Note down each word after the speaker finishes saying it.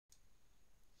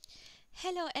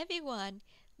Hello everyone,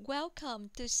 welcome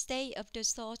to State of the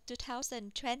Source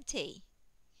 2020.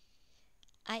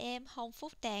 I am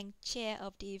Phuc, Chair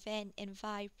of the event and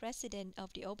Vice President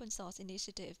of the Open Source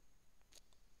Initiative.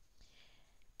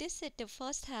 This is the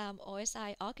first time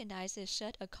OSI organizes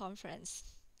such a conference.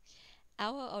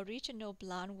 Our original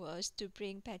plan was to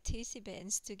bring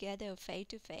participants together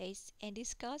face-to-face and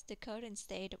discuss the current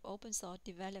state of open source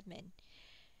development,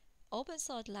 open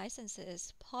source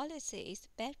licenses, policies,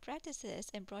 best practices,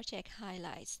 and project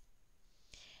highlights.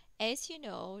 As you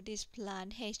know, this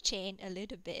plan has changed a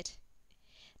little bit.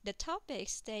 The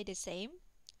topics stay the same.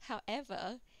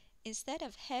 However, instead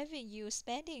of having you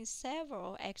spending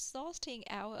several exhausting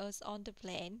hours on the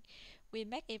plane, we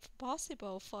make it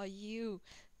possible for you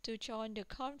to join the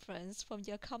conference from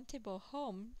your comfortable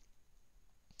home.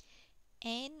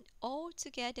 And all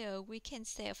together, we can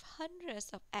save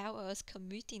hundreds of hours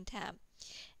commuting time.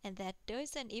 And that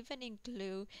doesn't even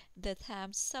include the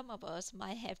time some of us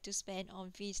might have to spend on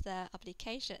visa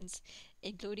applications,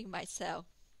 including myself.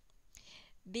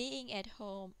 Being at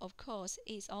home, of course,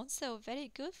 is also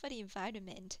very good for the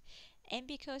environment, and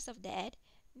because of that,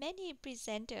 many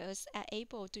presenters are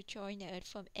able to join us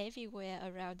from everywhere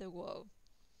around the world.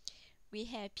 We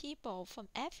have people from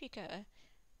Africa,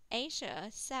 Asia,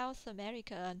 South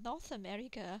America, North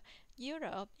America,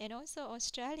 Europe, and also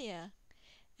Australia.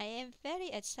 I am very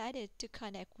excited to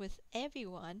connect with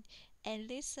everyone and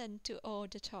listen to all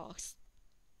the talks.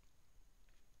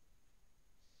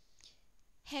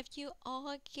 Have you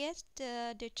all get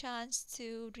the chance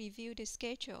to review the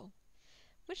schedule,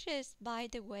 which is, by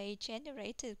the way,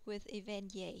 generated with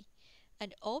EventYay,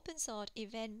 an open source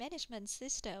event management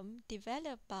system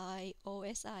developed by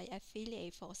OSI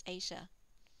Affiliate Force Asia?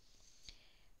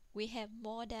 We have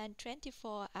more than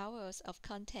 24 hours of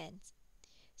content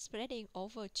spreading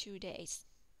over 2 days.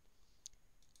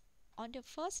 On the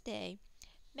first day,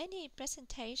 many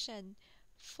presentation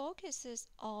focuses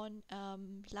on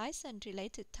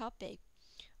license-related topic,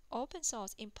 open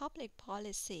source in public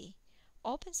policy,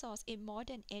 open source in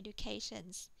modern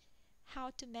educations,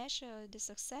 how to measure the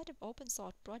success of open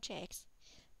source projects.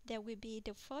 There will be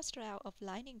the first round of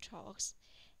lightning talks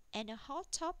and a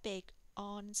hot topic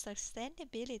on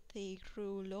sustainability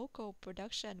through local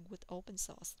production with open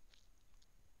source.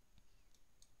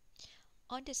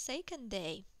 On the second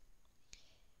day,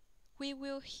 we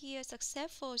will hear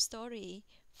successful story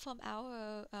from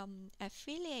our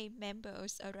affiliate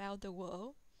members around the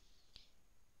world,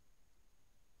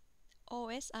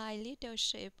 OSI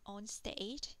leadership on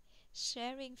stage,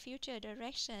 sharing future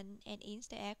direction and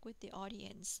interact with the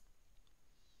audience.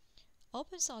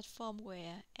 Open source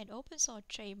firmware and open source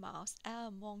trademarks are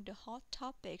among the hot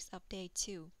topics of day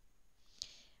 2.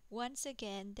 Once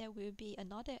again, there will be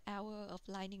another hour of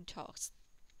lightning talks.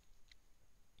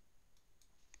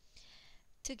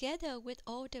 Together with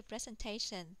all the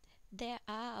presentation, there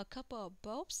are a couple of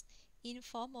both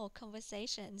informal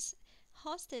conversations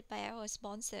hosted by our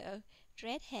sponsor,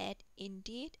 Red Hat,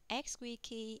 Indeed,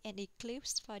 XWiki, and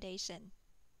Eclipse Foundation.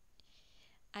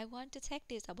 I want to take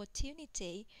this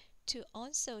opportunity to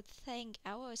also thank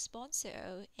our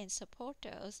sponsors and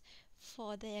supporters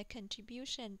for their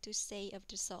contribution to State of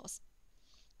the Source.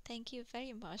 Thank you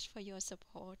very much for your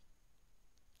support.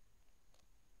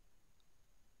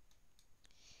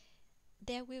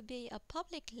 There will be a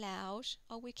public lounge,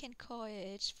 or we can call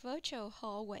it virtual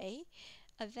hallway,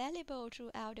 available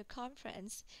throughout the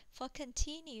conference for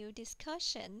continued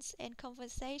discussions and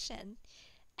conversation,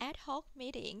 ad hoc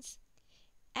meetings.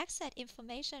 Access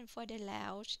information for the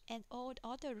lounge and all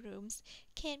other rooms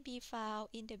can be found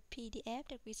in the PDF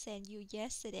that we sent you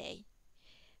yesterday.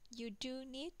 You do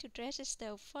need to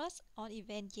register first on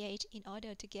EventYay in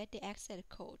order to get the access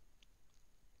code.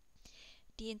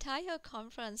 The entire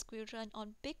conference will run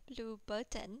on Big Blue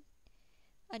Button,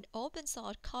 an open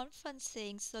source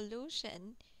conferencing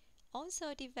solution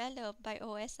also developed by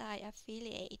OSI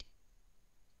Affiliate.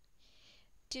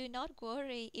 Do not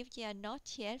worry if you are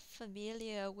not yet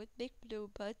familiar with Big Blue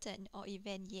Button or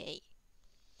EventYay.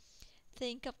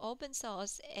 Think of open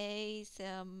source as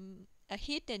a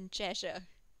hidden treasure.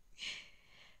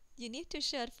 You need to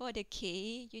search for the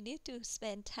key. You need to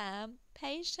spend time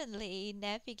patiently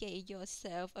navigate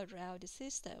yourself around the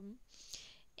system,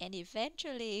 and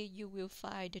eventually you will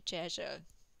find the treasure.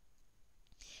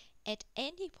 At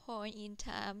any point in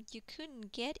time you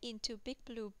couldn't get into Big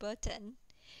Blue Button,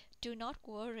 do not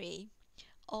worry.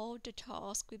 All the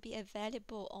talks will be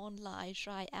available online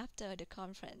right after the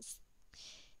conference.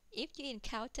 If you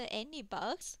encounter any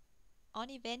bugs on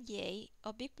EventYay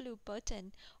or Big Blue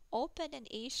Button, open an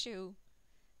issue.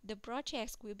 The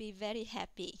projects will be very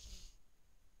happy.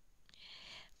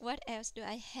 What else do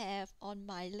I have on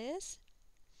my list?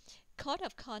 Code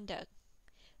of conduct.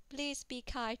 Please be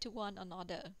kind to one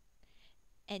another.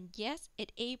 And yes,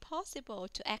 it is possible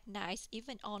to act nice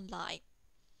even online.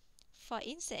 For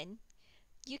instance,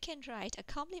 you can write a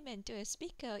compliment to a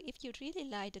speaker if you really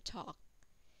like the talk.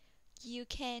 You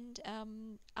can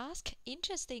ask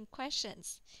interesting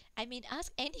questions. I mean,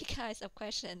 ask any kinds of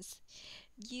questions.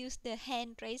 Use the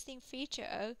hand raising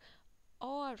feature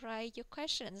or write your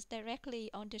questions directly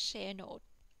on the share note.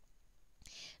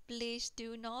 Please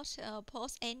do not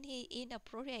post any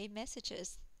inappropriate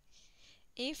messages.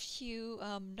 If you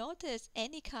notice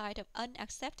any kind of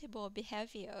unacceptable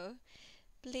behavior,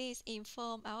 please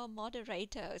inform our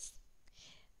moderators.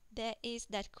 There is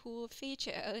that cool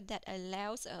feature that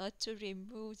allows us to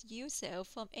remove users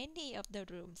from any of the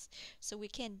rooms, so we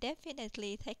can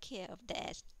definitely take care of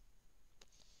that.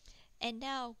 And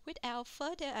now, without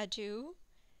further ado,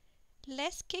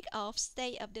 let's kick off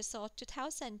State of the Source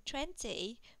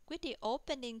 2020 with the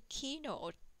opening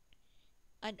keynote,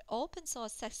 an open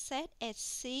source success at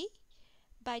sea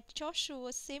by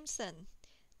Joshua Simpson,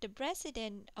 the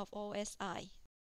president of OSI.